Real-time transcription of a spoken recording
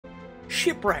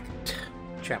Shipwrecked,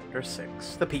 Chapter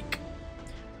 6, The Peak.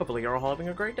 Hopefully you're all having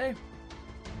a great day.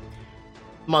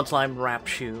 Mudslide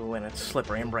wraps you in its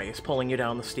slippery embrace, pulling you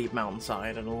down the steep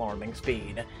mountainside at alarming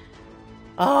speed.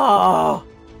 Ah!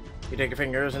 You dig your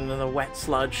fingers into the wet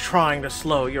sludge, trying to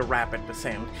slow your rapid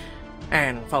descent,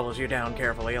 and follows you down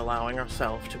carefully, allowing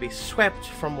herself to be swept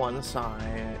from one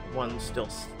side, one still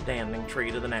standing tree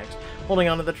to the next, holding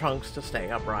onto the trunks to stay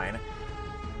upright.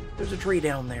 There's a tree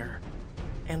down there.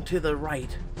 And to the right.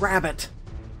 Grab it!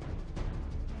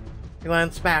 You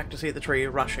glance back to see the tree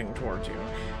rushing towards you.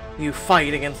 You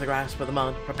fight against the grasp of the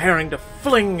mud, preparing to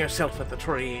fling yourself at the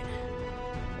tree.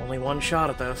 Only one shot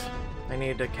at this. I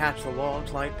need to catch the log,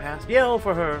 slide past, yell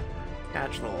for her.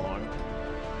 Catch the log.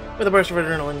 With a burst of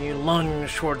adrenaline, you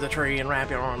lunge toward the tree and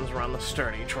wrap your arms around the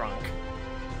sturdy trunk.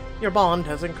 Your bond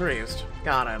has increased.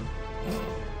 Got him.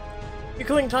 You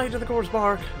cling tight to the coarse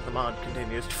bark as the mud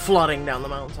continues flooding down the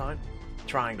mountainside,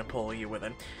 trying to pull you with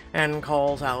it, and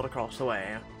calls out across the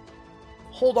way.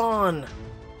 Hold on!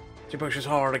 She pushes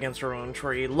hard against her own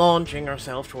tree, launching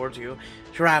herself towards you.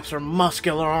 She wraps her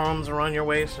muscular arms around your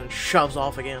waist and shoves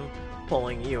off again,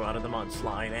 pulling you out of the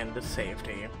mudslide and to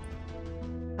safety.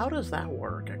 How does that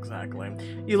work, exactly?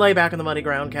 You lay back on the muddy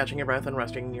ground, catching your breath and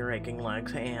resting your aching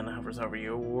legs. Anne hovers over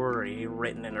you, worry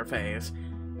written in her face.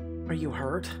 Are you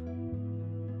hurt?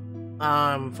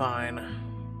 I'm fine.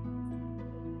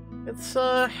 It's,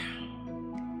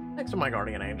 next to my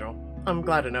guardian angel. I'm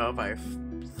glad to know if I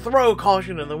throw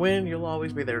caution in the wind, you'll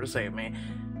always be there to save me.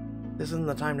 This isn't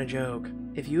the time to joke.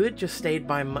 If you had just stayed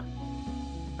by my...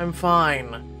 I'm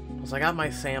fine. Plus, I got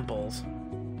my samples.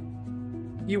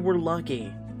 You were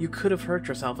lucky. You could have hurt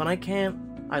yourself, and I can't.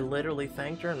 I literally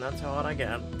thanked her, and that's how I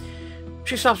get.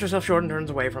 She stops herself short and turns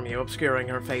away from you, obscuring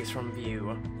her face from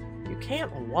view. You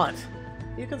can't what?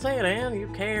 You can say it, Anne. You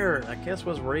care. That kiss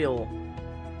was real.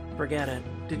 Forget it.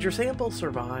 Did your samples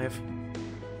survive?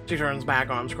 She turns back,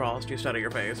 arms crossed. You study your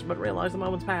face, but realize the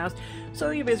moment's passed, so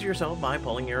you busy yourself by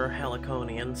pulling your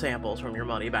Heliconian samples from your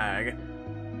muddy bag.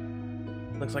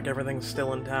 Looks like everything's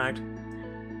still intact.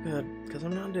 Good, because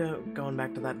I'm not going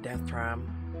back to that death trap.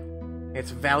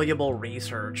 It's valuable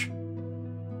research.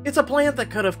 It's a plant that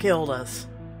could have killed us.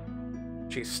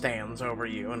 She stands over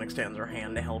you and extends her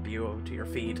hand to help you to your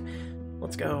feet.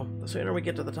 Let's go. The sooner we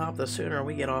get to the top, the sooner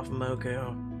we get off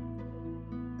Moku.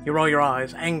 You roll your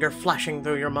eyes, anger flashing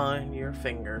through your mind, your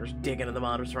fingers dig into the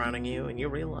mud surrounding you, and you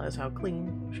realize how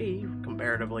clean she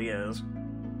comparatively is.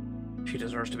 She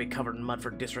deserves to be covered in mud for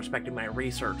disrespecting my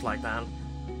research like that.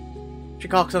 She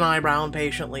cocks an eyebrow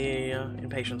impatiently,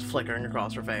 impatience flickering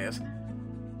across her face.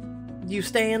 You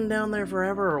staying down there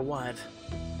forever, or what?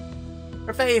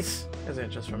 Her face is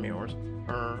inches from yours,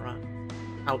 her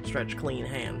outstretched clean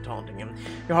hand taunting him.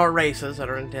 Your heart races at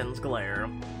her intense glare.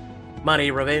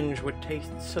 Muddy revenge would taste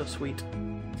so sweet.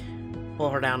 Pull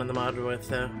her down in the mud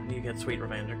with, you get sweet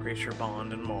revenge, increase your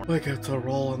bond, and more. I get to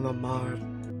roll in the mud.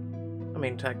 I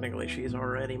mean, technically she's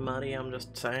already muddy, I'm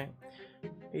just saying.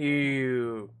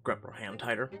 You grip her hand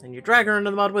tighter, and you drag her into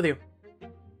the mud with you.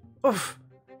 Oof!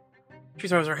 She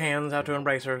throws her hands out to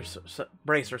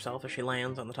brace herself as she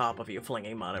lands on the top of you,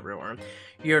 flinging mud everywhere.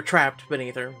 You're trapped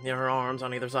beneath her, her arms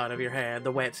on either side of your head,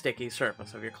 the wet, sticky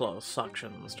surface of your clothes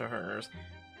suctions to hers.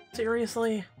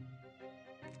 Seriously?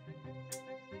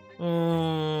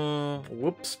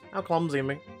 Whoops. How clumsy of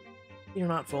me. You're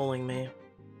not fooling me.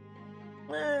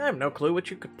 I have no clue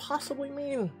what you could possibly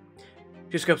mean.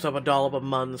 She scoops up a dollop of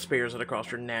mud and spears it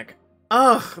across your neck.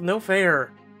 Ugh, no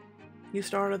fair. You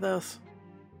started this.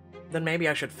 Then maybe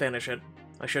I should finish it.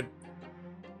 I should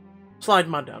slide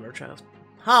mud down her chest.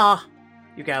 Ha!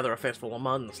 You gather a fistful of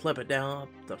mud and slip it down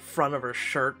the front of her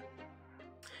shirt.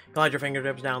 Glide your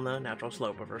fingertips down the natural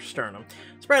slope of her sternum,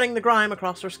 spreading the grime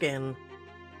across her skin.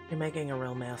 You're making a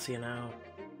real mess, you know.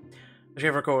 A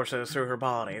shiver courses through her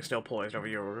body, still poised over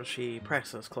yours. She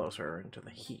presses closer into the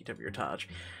heat of your touch.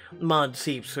 Mud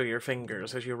seeps through your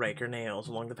fingers as you rake your nails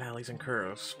along the valleys and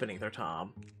curves beneath her top.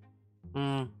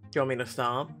 You want me to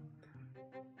stop?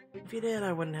 If you did,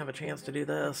 I wouldn't have a chance to do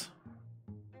this.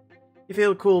 You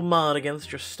feel cool mud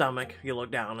against your stomach. You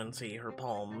look down and see her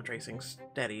palm tracing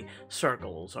steady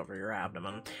circles over your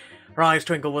abdomen. Her eyes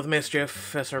twinkle with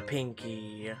mischief as her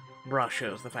pinky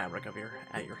brushes the fabric of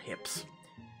your hips.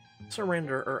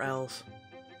 Surrender or else.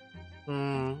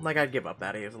 Like I'd give up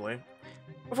that easily.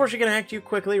 Before she can act, you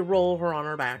quickly roll her on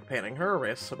her back, pinning her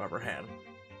wrists above her head.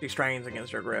 She strains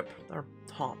against your grip, her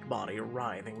taut body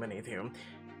writhing beneath you.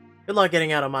 Good luck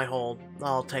getting out of my hold.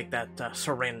 I'll take that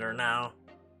surrender now.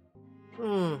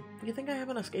 You think I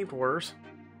haven't escaped worse?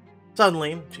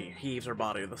 Suddenly, she heaves her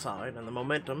body to the side, and the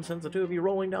momentum sends the two of you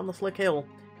rolling down the slick hill.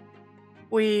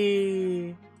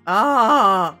 Whee!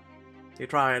 Ah! You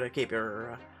try to keep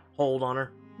your hold on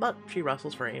her, but she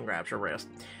wrestles free and grabs your wrist.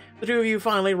 The two of you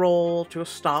finally roll to a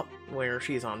stop where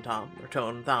she's on top. Her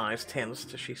toned thighs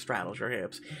tensed as she straddles your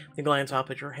hips. You glance up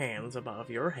at your hands above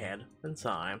your head and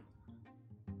sigh.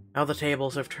 How the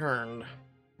tables have turned.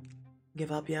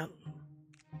 Give up yet?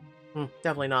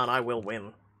 Definitely not. I will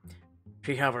win.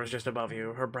 She hovers just above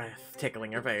you, her breath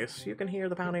tickling your face. You can hear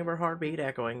the pounding of her heartbeat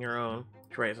echoing your own.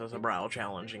 She raises a brow,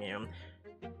 challenging you.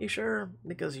 You sure?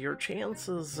 Because your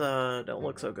chances don't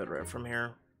look so good right from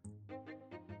here.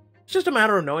 It's just a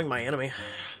matter of knowing my enemy.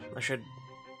 I should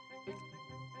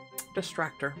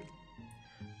distract her.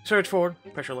 Surge forward,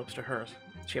 push her lips to hers.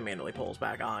 She immediately pulls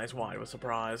back, eyes wide with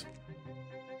surprise.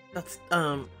 That's,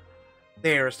 The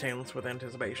air is tense with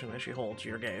anticipation as she holds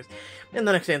your gaze. In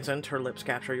the next instant, her lips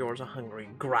capture yours, a hungry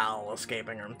growl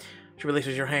escaping her. She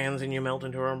releases your hands and you melt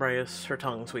into her embrace. Her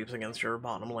tongue sweeps against your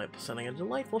bottom lip, sending a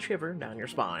delightful shiver down your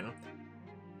spine.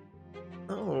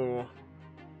 Oh.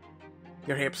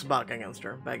 Your hips buck against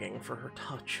her, begging for her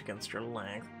touch against your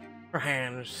length. Her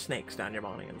hand snakes down your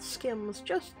body and skims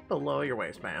just below your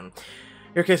waistband.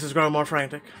 Your kisses grow more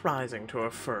frantic, rising to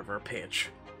a fervor pitch.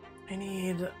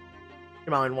 Your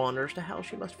mind wanders to how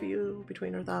she must feel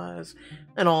between her thighs,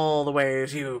 and all the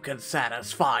ways you can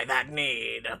satisfy that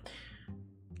need.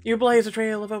 You blaze a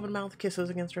trail of open-mouthed kisses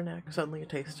against her neck. Suddenly a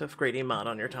taste of gritty mud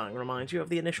on your tongue reminds you of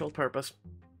the initial purpose.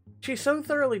 She's so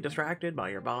thoroughly distracted by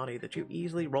your body that you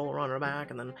easily roll her on her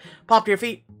back and then pop to your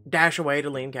feet, dash away to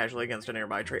lean casually against a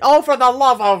nearby tree. Oh, for the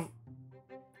love of...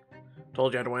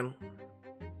 Told you I'd win.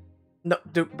 No,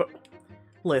 dude, but...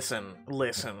 Listen.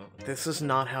 This is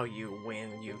not how you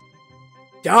win, you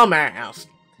dumbass!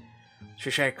 She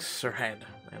shakes her head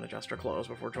and adjusts her clothes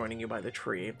before joining you by the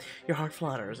tree. Your heart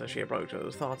flutters as she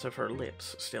approaches, thoughts of her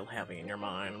lips still heavy in your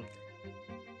mind.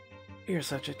 You're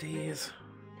such a tease.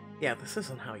 Yeah, this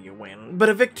isn't how you win, but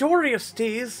a victorious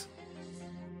tease!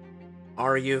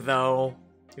 Are you, though?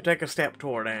 You take a step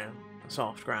toward Anne. The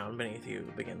soft ground beneath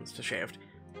you begins to shift.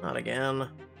 Not again.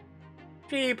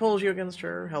 She pulls you against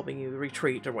her, helping you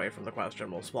retreat away from the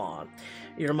questionable spot.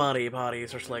 Your muddy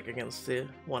bodies are slick against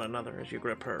one another as you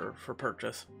grip her for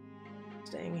purchase.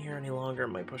 Staying here any longer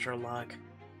might push our luck.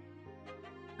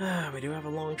 We do have a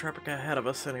long trek ahead of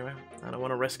us anyway. I don't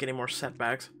want to risk any more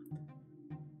setbacks.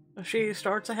 She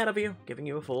starts ahead of you, giving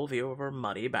you a full view of her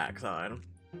muddy backside.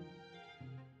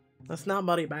 That's not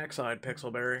muddy backside,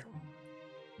 Pixelberry.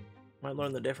 Might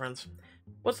learn the difference.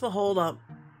 What's the hold-up?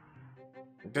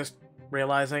 Just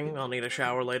realizing I'll need a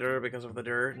shower later because of the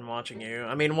dirt and walking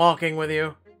with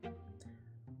you.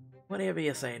 Whatever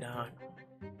you say, Doc.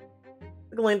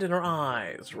 The glint in her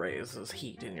eyes raises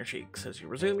heat in your cheeks as you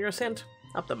resume your ascent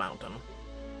up the mountain.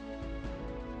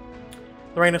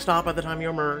 The rain has stopped by the time you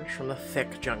emerge from the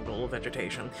thick jungle of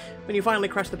vegetation. When you finally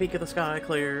crest the peak of the sky,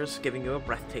 clears, giving you a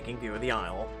breathtaking view of the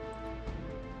Isle.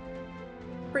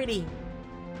 Pretty.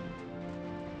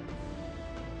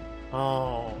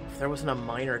 Oh, if there wasn't a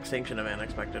minor extinction event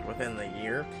expected within the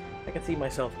year, I could see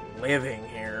myself living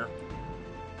here.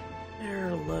 There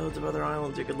are loads of other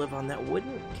islands you could live on that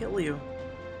wouldn't kill you.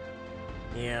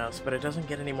 Yes, but it doesn't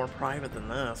get any more private than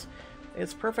this.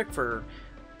 It's perfect for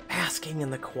basking in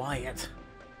the quiet.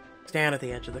 Stand at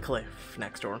the edge of the cliff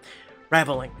next door,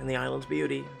 reveling in the island's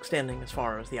beauty, extending as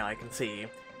far as the eye can see.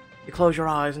 You close your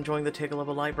eyes, enjoying the tickle of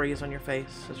a light breeze on your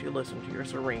face as you listen to your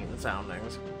serene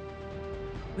soundings.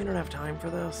 We don't have time for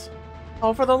this.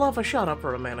 Oh, for the love of shut up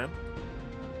for a minute.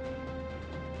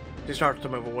 She starts to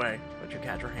move away, but you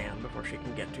catch her hand before she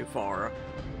can get too far.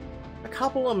 A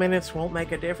couple of minutes won't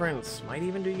make a difference. Might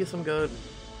even do you some good.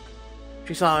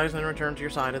 She sighs and returns to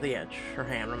your side of the edge. Her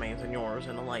hand remains in yours,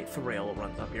 and a light thrill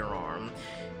runs up your arm.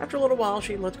 After a little while,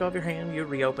 she lets go of your hand, you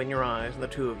reopen your eyes, and the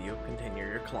two of you continue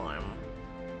your climb.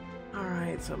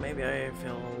 Alright, so maybe I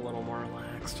feel a little more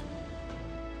relaxed.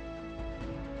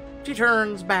 She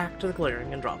turns back to the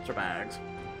clearing and drops her bags.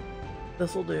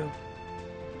 This'll do.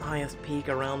 Highest peak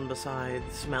around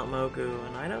besides Mount Moku,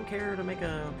 and I don't care to make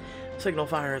a signal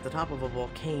fire at the top of a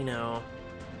volcano.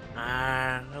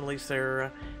 At least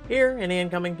they're here. Any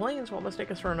incoming planes won't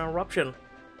mistake us for an eruption.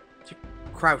 She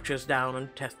crouches down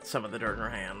and tests some of the dirt in her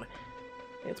hand.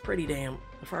 It's pretty damp.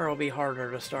 The fire will be harder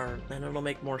to start, and it'll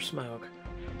make more smoke.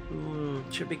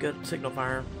 Should be good signal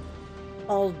fire.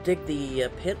 I'll dig the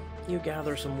pit. You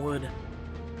gather some wood.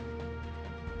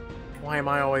 Why am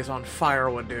I always on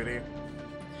firewood duty?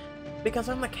 Because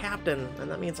I'm the captain, and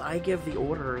that means I give the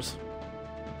orders.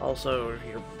 Also,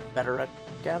 you're better at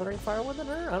gathering firewood than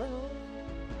her? I don't know.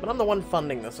 But I'm the one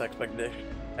funding this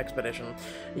expedition.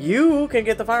 You can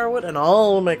get the firewood, and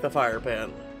I'll make the fire pit.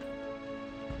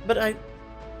 But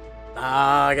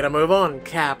Ah, I gotta move on,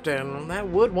 Captain. That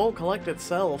wood won't collect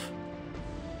itself.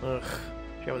 Ugh.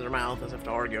 She opens her mouth as if to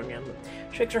argue again, but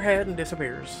shakes her head and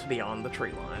disappears beyond the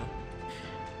tree line.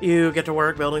 You get to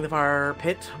work building the fire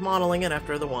pit, modeling it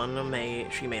after the one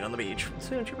she made on the beach.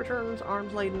 Soon she returns,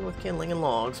 arms laden with kindling and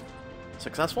logs.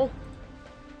 Successful?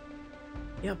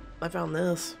 Yep, I found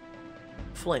this.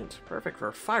 Flint, perfect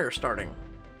for fire starting.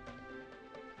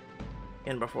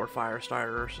 And before fire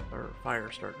starter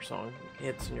song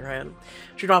hits in your head,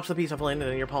 she drops the piece of flint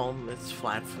into your palm. Its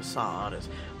flat facade is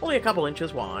only a couple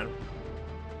inches wide.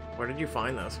 Where did you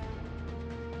find this?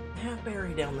 Half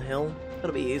buried down the hill.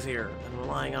 It'll be easier than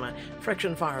relying on a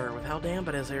friction fire with how damp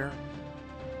it is here.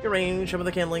 You arrange some of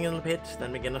the kindling in the pit,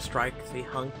 then begin to strike the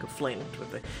hunk of flint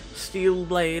with the steel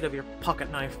blade of your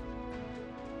pocket knife.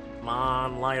 Come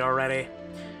on, light already.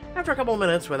 After a couple of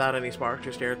minutes without any sparks,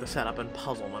 you stare at the setup in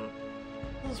puzzlement.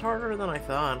 This is harder than I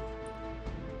thought.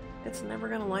 It's never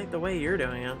gonna light the way you're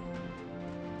doing it.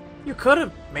 You could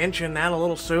have mentioned that a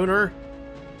little sooner.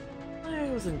 I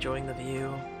was enjoying the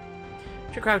view.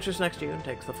 She crouches next to you and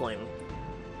takes the flame.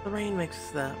 The rain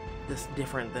makes this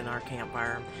different than our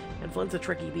campfire, and Flint's a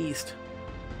tricky beast.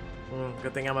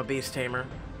 Good thing I'm a beast tamer.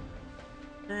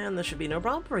 And this should be no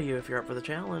problem for you if you're up for the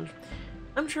challenge.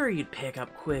 I'm sure you'd pick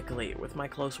up quickly with my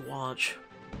close watch.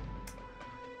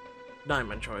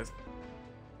 Diamond choice.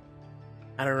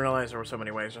 I didn't realize there were so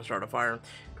many ways to start a fire.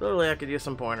 Clearly I could use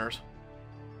some pointers.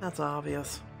 That's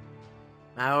obvious.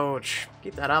 Ouch.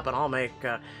 Keep that up and I'll make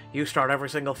you start every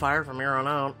single fire from here on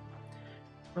out.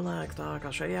 Relax, Doc.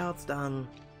 I'll show you how it's done.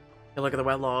 You look at the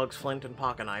wet logs, flint, and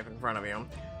pocket knife in front of you.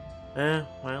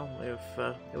 Well, if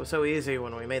it was so easy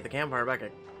when we made the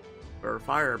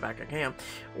fire back at camp,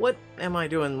 what am I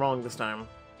doing wrong this time?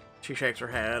 She shakes her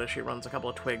head as she runs a couple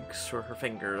of twigs through her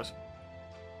fingers.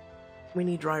 We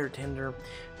need drier tinder.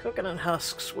 Coconut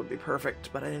husks would be perfect,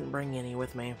 but I didn't bring any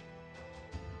with me.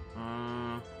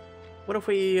 What if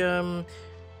we throw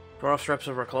off strips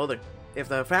of her clothing? If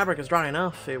the fabric is dry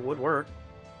enough, it would work.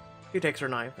 She takes her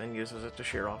knife and uses it to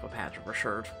shear off a patch of her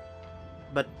shirt.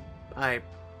 But I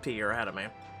see you're ahead of me.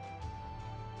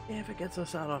 If it gets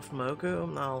us out of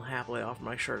Moku, I'll happily offer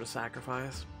my shirt as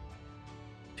sacrifice.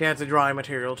 She adds the dry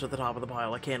material to the top of the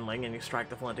pile of kindling, and you strike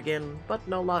the flint again, but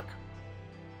no luck.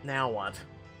 Now what?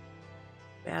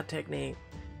 Bad technique.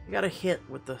 You gotta hit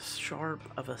with the sharp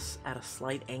at a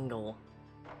slight angle.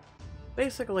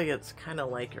 Basically, it's kind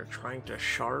of like you're trying to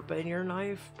sharpen your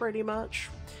knife, pretty much.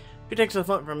 She takes the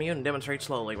flint from you and demonstrates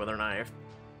slowly with her knife.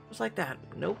 Just like that.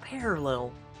 No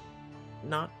parallel.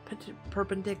 Not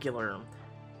perpendicular.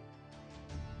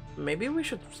 Maybe we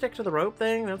should stick to the rope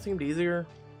thing? That seemed easier.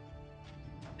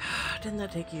 Didn't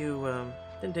take you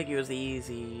as the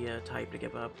easy type to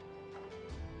give up.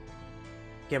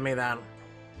 Give me that.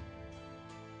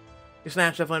 You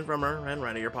snatch the flint from her and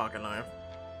ready your pocket knife.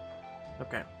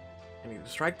 Okay. And you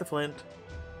strike the flint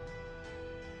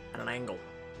at an angle.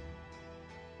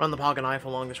 Run the pocket knife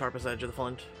along the sharpest edge of the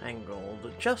flint,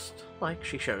 angled just like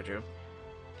she showed you.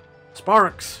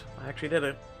 Sparks! I actually did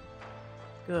it.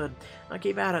 Good. Now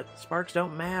keep at it. Sparks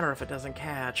don't matter if it doesn't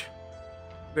catch.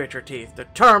 Grit your teeth,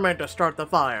 determined to start the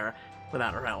fire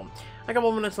without her help. A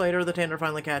couple minutes later, the tinder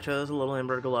finally catches a little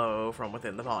ember glow from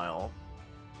within the pile.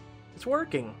 It's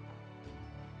working.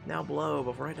 Now blow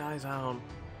before it dies out.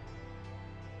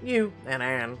 You and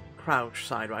Anne crouch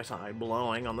side by side,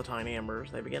 blowing on the tiny embers.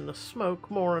 They begin to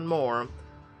smoke more and more.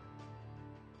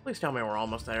 Please tell me we're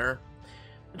almost there.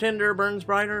 The tinder burns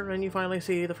brighter, and you finally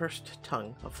see the first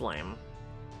tongue of flame.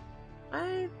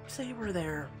 I say we're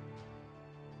there.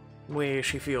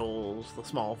 She fuels the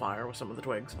small fire with some of the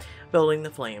twigs, building the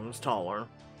flames taller.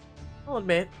 I'll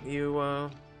admit, you,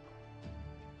 are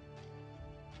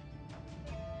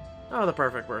the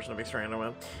perfect person to be stranded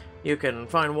with. You can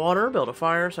find water, build a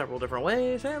fire several different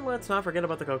ways, and let's not forget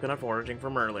about the coconut foraging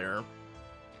from earlier.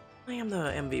 I am the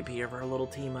MVP of our little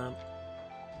team-up.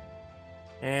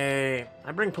 Hey,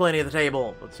 I bring plenty to the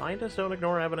table, but scientists don't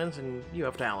ignore evidence, and you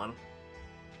have talent.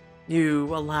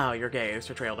 You allow your gaze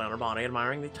to trail down her body,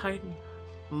 admiring the tight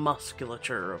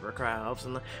musculature of her calves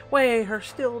and the way her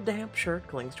still damp shirt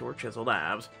clings to her chiseled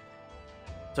abs.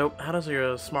 So, how does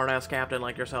your smart-ass captain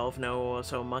like yourself know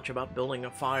so much about building a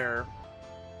fire?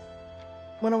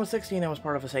 When I was 16, I was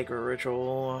part of a sacred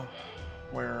ritual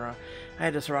where I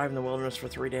had to survive in the wilderness for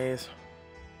 3 days.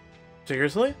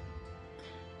 Seriously?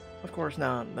 Of course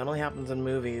not. That only happens in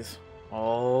movies.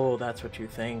 Oh, that's what you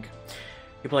think.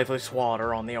 You playfully swat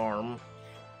her on the arm.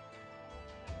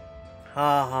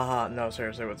 Ha ha ha. No,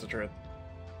 seriously, what's the truth?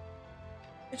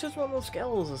 It's just one of those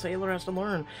skills a sailor has to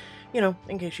learn. You know,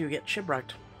 in case you get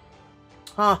shipwrecked.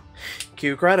 Huh.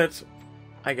 Cue credits.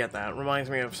 I get that. Reminds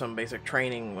me of some basic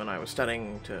training when I was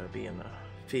studying to be in the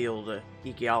field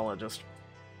ecologist.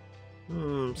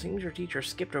 Seems your teacher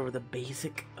skipped over the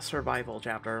basic survival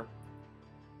chapter.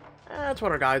 That's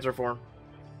what our guides are for.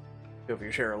 If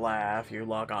you share a laugh, you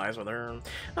lock eyes with her.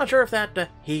 Not sure if that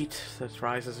heat that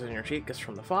rises in your cheek is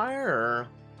from the fire, or...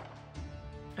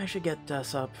 I should get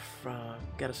us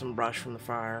get us some brush from the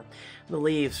fire. The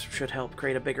leaves should help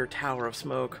create a bigger tower of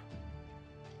smoke.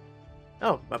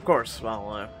 Oh, of course.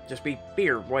 Well, just be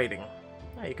here waiting.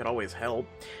 You could always help.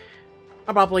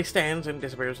 Abruptly stands and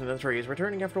disappears into the trees,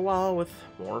 returning after a while with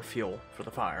more fuel for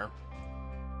the fire.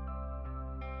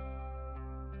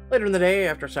 Later in the day,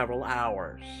 after several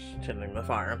hours tending the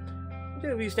fire, the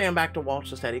two of you stand back to watch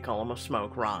the steady column of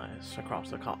smoke rise across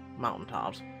the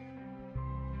mountaintops.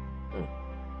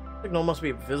 Signal must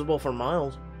be visible for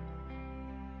miles.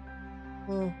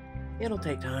 It'll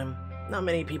take time. Not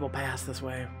many people pass this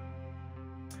way.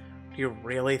 Do you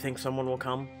really think someone will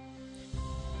come?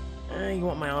 You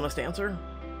want my honest answer?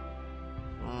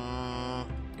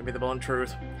 Give me the blunt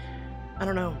truth. I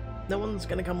don't know. No one's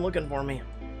gonna come looking for me.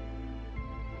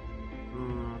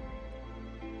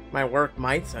 My work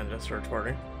might send a search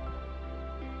party.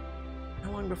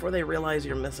 How long before they realize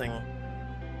you're missing?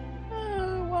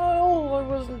 Well, I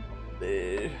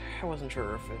wasn't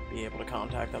sure if I'd be able to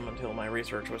contact them until my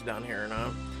research was done here or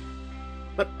not.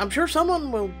 But I'm sure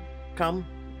someone will come.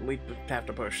 We'd have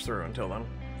to push through until then.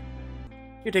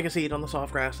 You take a seat on the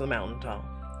soft grass of the mountaintop.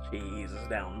 She eases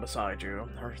down beside you,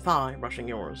 her thigh brushing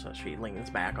yours as she leans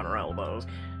back on her elbows.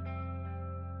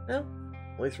 Well,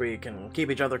 at least we can keep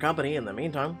each other company in the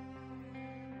meantime.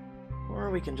 Or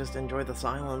we can just enjoy the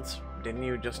silence. Didn't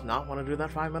you just not want to do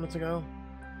that 5 minutes ago?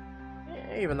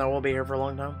 Even though we'll be here for a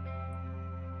long time.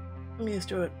 I'm used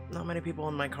to it. Not many people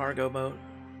on my cargo boat.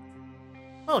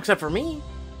 Well, except for me.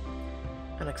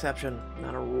 An exception,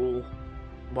 not a rule.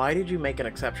 Why did you make an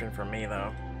exception for me,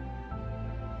 though?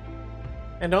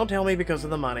 And don't tell me because of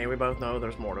the money. We both know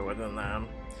there's more to it than that.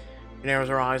 She narrows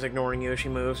her eyes, ignoring you as she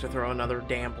moves to throw another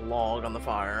damp log on the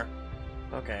fire.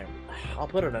 Okay, I'll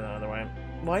put it another way.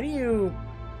 Why do you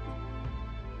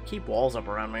keep walls up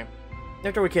around me?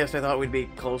 After we kissed, I thought we'd be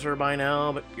closer by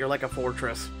now, but you're like a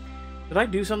fortress. Did I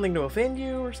do something to offend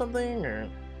you or something? Or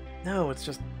no, it's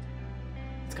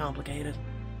complicated.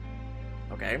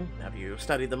 Okay, have you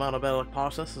studied the metabolic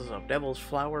processes of Devil's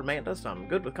Flower Mantis? I'm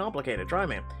good with complicated, try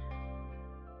me.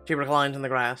 She reclines in the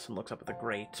grass and looks up at the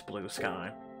great blue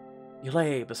sky. You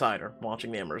lay beside her,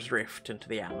 watching the embers drift into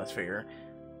the atmosphere.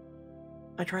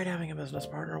 I tried having a business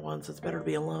partner once, it's better to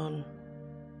be alone.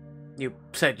 You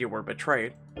said you were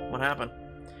betrayed. What happened?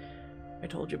 I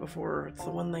told you before, it's the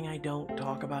one thing I don't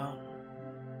talk about.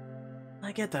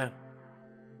 I get that.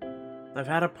 I've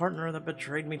had a partner that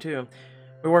betrayed me too.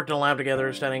 We worked in a lab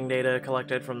together, studying data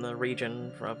collected from the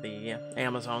region of the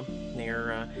Amazon,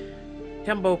 near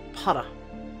Tembopada.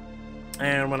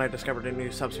 And when I discovered a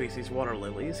new subspecies, water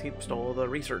lilies, he stole the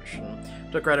research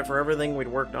and took credit for everything we'd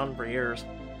worked on for years.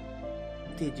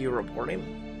 Did you report him?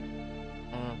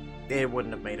 It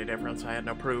wouldn't have made a difference, I had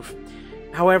no proof.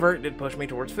 However, it did push me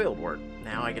towards field work.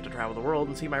 Now I get to travel the world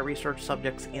and see my research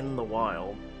subjects in the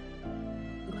wild.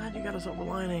 I'm glad you got a silver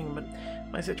lining, but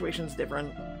my situation's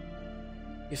different.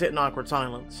 You sit in awkward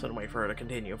silence and wait for her to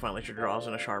continue. Finally, she draws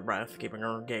in a sharp breath, keeping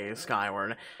her gaze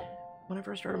skyward. When I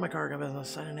first started my cargo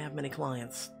business, I didn't have many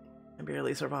clients. I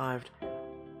barely survived.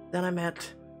 Then I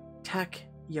met Tak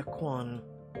Yaquan.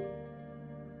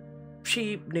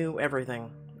 She knew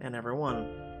everything and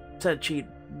everyone. Said she'd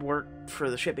worked for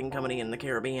the shipping company in the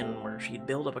Caribbean where she'd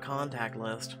build up a contact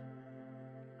list.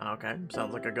 Okay,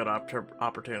 sounds like a good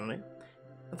opportunity.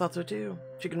 I thought so too.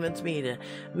 She convinced me to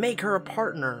make her a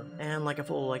partner, and like a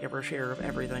fool, like have her share of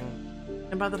everything.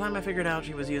 And by the time I figured out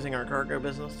she was using our cargo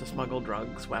business to smuggle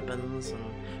drugs, weapons, and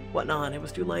whatnot, it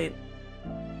was too late.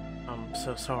 I'm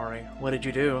so sorry. What did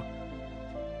you do?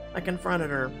 I confronted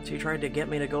her. She tried to get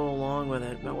me to go along with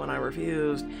it, but when I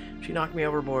refused, she knocked me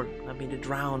overboard, left me to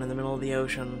drown in the middle of the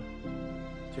ocean.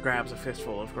 She grabs a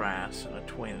fistful of grass, and a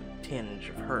tinge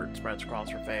of hurt spreads across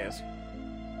her face.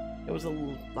 It was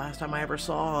the last time I ever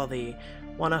saw the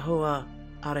Wanahua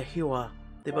Arahua,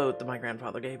 the boat that my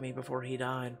grandfather gave me before he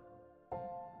died.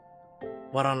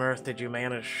 What on earth did you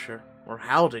manage, or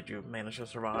how did you manage to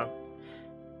survive?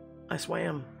 I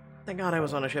swam. Thank God I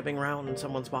was on a shipping route and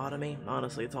someone spotted me.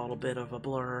 Honestly, it's all a bit of a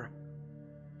blur.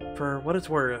 For what it's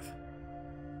worth.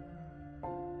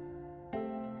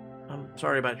 I'm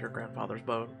sorry about your grandfather's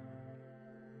boat.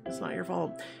 It's not your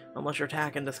fault, unless you're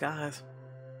Tak in disguise.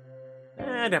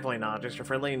 Definitely not. Just your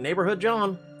friendly neighborhood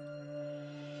John.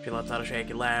 She lets out a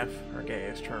shaky laugh. Her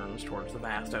gaze turns towards the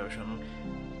vast ocean.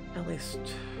 At least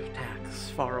tack's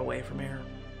far away from here.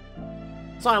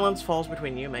 Silence falls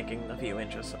between you, making a few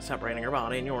inches separating her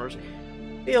body and yours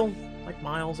feel like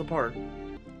miles apart.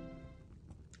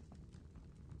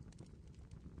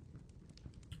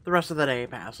 The rest of the day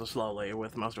passes slowly,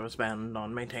 with most of it spent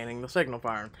on maintaining the signal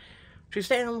fire. She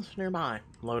stands nearby,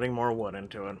 loading more wood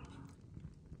into it.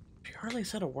 She hardly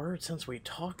said a word since we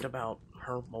talked about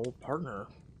her old partner.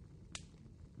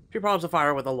 She prods the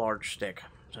fire with a large stick,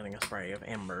 sending a spray of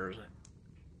embers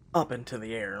up into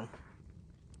the air.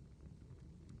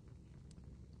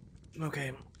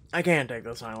 Okay, I can't take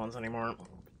the silence anymore.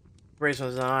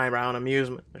 Raises an eyebrow in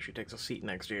amusement as she takes a seat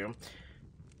next to you.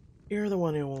 You're the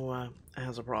one who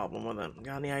has a problem with it.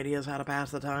 Got any ideas how to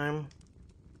pass the time?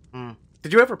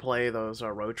 Did you ever play those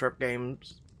road trip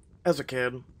games as a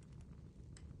kid?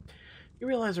 You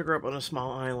realize I grew up on a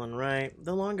small island, right?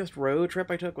 The longest road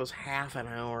trip I took was half an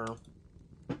hour.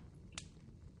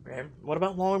 Okay, what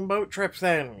about long boat trips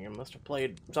then? You must have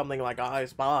played something like I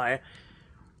Spy.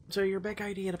 So your big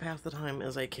idea to pass the time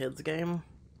is a kid's game?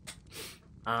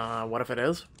 What if it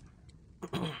is?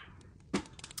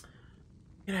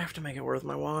 You'd have to make it worth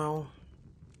my while.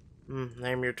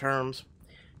 Name your terms.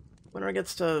 Winter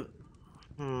gets to...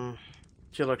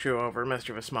 She looks you over,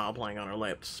 mischievous smile playing on her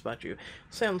lips, but you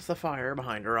sense the fire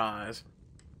behind her eyes.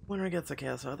 Winter gets a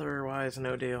kiss, otherwise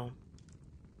no deal.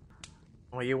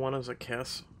 All you want is a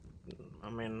kiss? I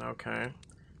mean, okay.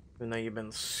 Even though you've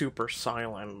been super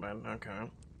silent, but okay.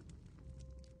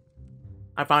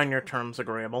 I find your terms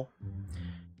agreeable.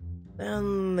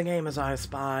 Then the game is I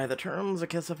Spy. The terms a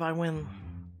kiss if I win.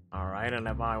 Alright, and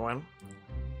if I win?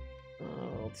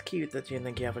 Oh, it's cute that you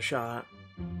think you have a shot.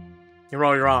 You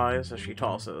roll your eyes as she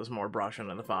tosses more brush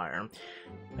into the fire.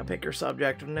 Now pick your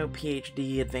subject with no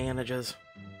PhD advantages.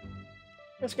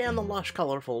 You scan the lush,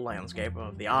 colorful landscape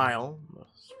of the isle,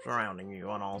 surrounding you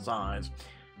on all sides.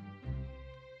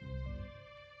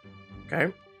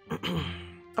 Okay.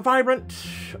 A vibrant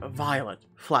violet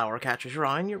flower catches your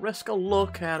eye, and you risk a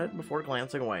look at it before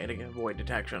glancing away to avoid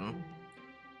detection.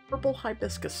 Purple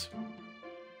hibiscus.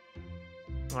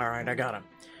 Alright, I got it.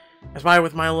 I spy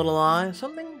with my little eye.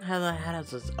 Something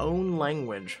has its own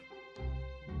language.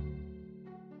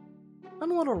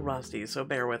 I'm a little rusty, so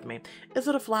bear with me. Is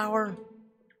it a flower?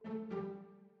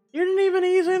 You didn't even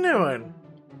ease into it.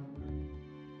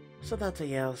 So that's a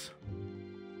yes.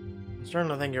 I'm starting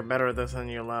to think you're better at this than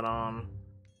you let on.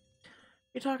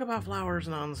 You talk about flowers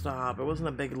non-stop. It wasn't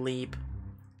a big leap.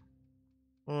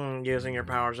 Using your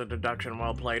powers of deduction,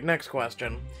 well played. Next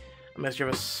question. A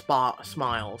mischievous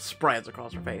smile spreads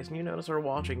across her face, and you notice her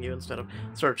watching you instead of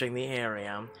searching the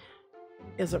area.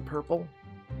 Is it purple?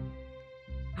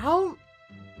 How?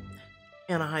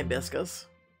 And a hibiscus?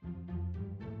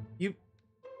 You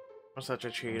are such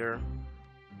a cheater.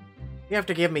 You have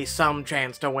to give me some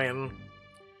chance to win.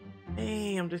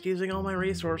 Hey, I'm just using all my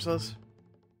resources.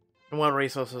 And what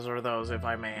resources are those, if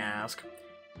I may ask?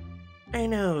 I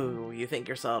know you think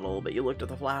you're subtle, but you looked at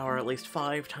the flower at least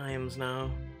 5 times now.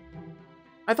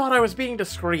 I thought I was being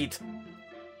discreet.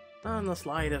 Not in the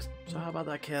slightest, so how about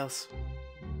that kiss?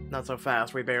 Not so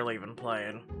fast, we barely even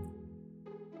played.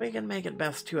 We can make it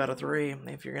best 2 out of 3,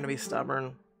 if you're gonna be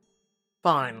stubborn.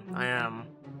 Fine, I am.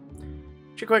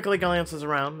 She quickly glances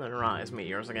around, then her eyes meet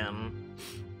yours again.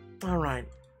 Alright,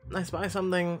 I spy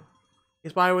something. You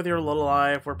spy with your little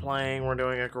eye if we're playing, we're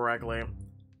doing it correctly.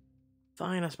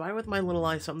 Fine, I spy with my little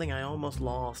eye something I almost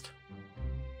lost.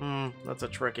 That's a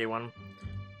tricky one.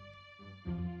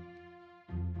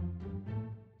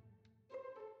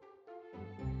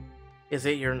 Is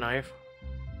it your knife?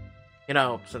 You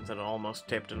know, since it almost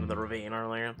tipped into the ravine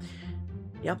earlier.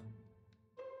 Yep.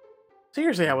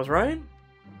 Seriously, I was right?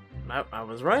 I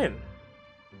was right.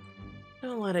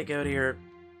 Don't let it go to your...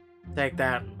 Take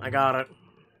that. I got it.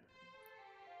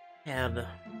 Head.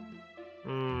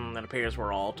 It appears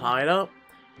we're all tied up.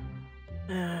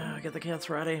 Get the kits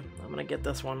ready. I'm gonna get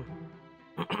this one.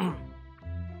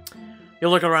 You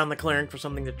look around the clearing for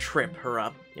something to trip her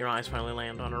up. Your eyes finally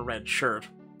land on her red shirt.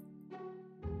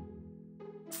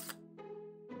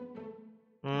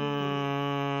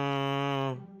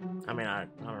 I mean, I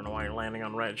don't know why you're landing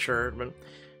on red shirt, but...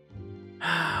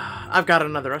 I've got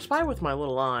another. I spy with my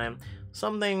little eye.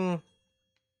 Something...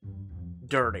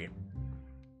 dirty.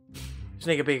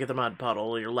 Sneak a peek at the mud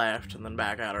puddle, your left, and then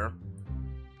back at her.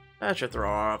 That should throw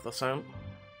her off the scent.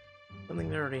 Something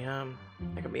dirty, huh?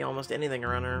 That could be almost anything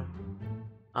around her.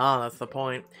 Ah, that's the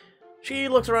point. She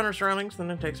looks around her surroundings,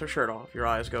 then takes her shirt off. Your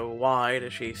eyes go wide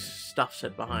as she stuffs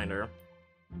it behind her.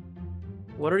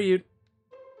 What are you...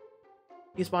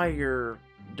 You spy your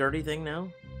dirty thing now?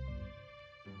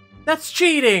 That's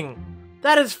cheating!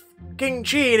 That is fucking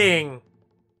cheating!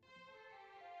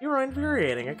 You were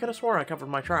infuriating. I could have swore I covered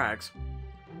my tracks.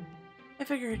 I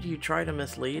figured you'd try to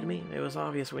mislead me. It was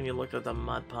obvious when you looked at the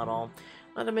mud puddle.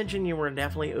 Not to mention you were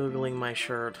definitely oogling my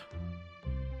shirt.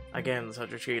 Again,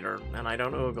 such a cheater. And I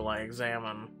don't oogle, I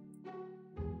examine.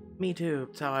 Me too.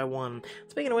 It's how I won.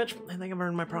 Speaking of which, I think I've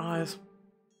earned my prize.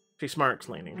 She smirks,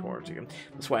 leaning towards you,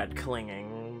 the sweat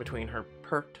clinging between her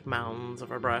perked mounds of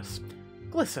her breasts.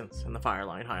 Glistens in the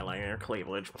firelight, highlighting her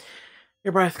cleavage.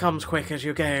 Your breath comes quick as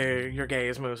your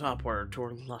gaze moves upward to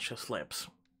her luscious lips.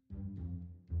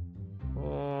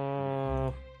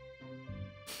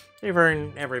 You've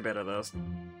earned every bit of this.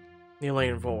 You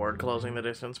lean forward, closing the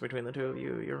distance between the two of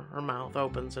you. Her mouth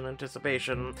opens in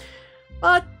anticipation,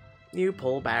 but you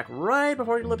pull back right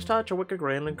before your lips touch. A wicked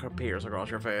grin appears across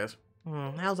your face.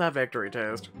 How's that victory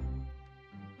taste?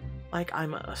 Like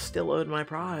I'm still owed my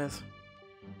prize.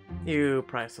 You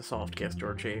press a soft kiss to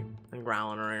her cheek and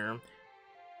growl in her ear.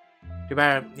 Too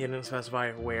bad you didn't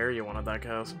specify where you wanted that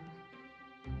kiss.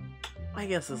 I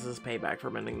guess this is payback for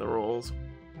bending the rules.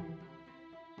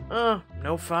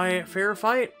 No fair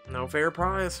fight, no fair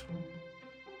prize.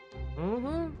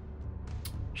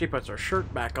 She puts her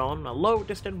shirt back on. A low,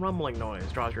 distant rumbling noise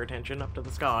draws your attention up to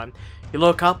the sky. You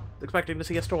look up, expecting to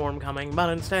see a storm coming, but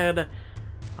instead,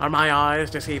 are my eyes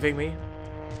deceiving me?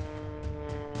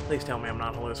 Please tell me I'm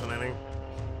not hallucinating.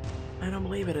 I don't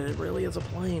believe it. It really is a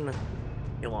plane.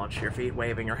 You launch your feet,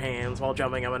 waving your hands while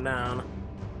jumping up and down.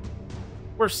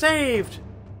 We're saved!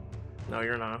 No,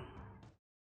 you're not.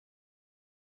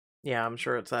 Yeah, I'm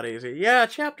sure it's that easy. Yeah,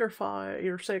 chapter 5,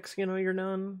 you're 6, you know, you're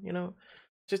done, you know.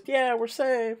 Just, yeah, we're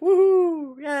safe.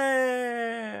 Woohoo!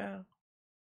 Yeah!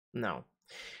 No.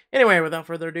 Anyway, without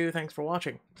further ado, thanks for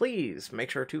watching. Please make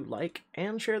sure to like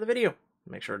and share the video.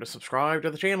 Make sure to subscribe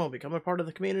to the channel, become a part of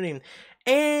the community,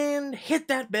 and hit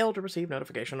that bell to receive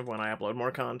notification of when I upload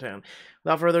more content.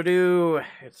 Without further ado,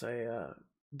 it's a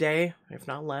day, if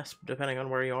not less, depending on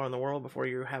where you are in the world, before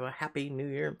you have a happy new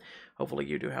year. Hopefully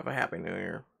you do have a happy new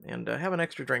year, and have an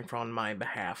extra drink on my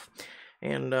behalf.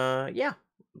 And yeah,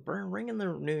 ring in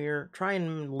the new year. Try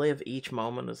and live each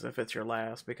moment as if it's your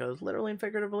last, because literally and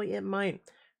figuratively it might.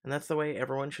 And that's the way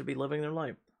everyone should be living their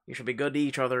life. You should be good to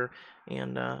each other,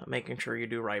 and making sure you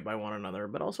do right by one another,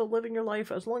 but also living your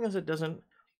life as long as it doesn't,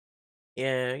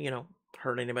 you know,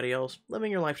 hurt anybody else.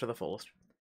 Living your life to the fullest.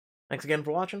 Thanks again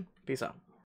for watching. Peace out.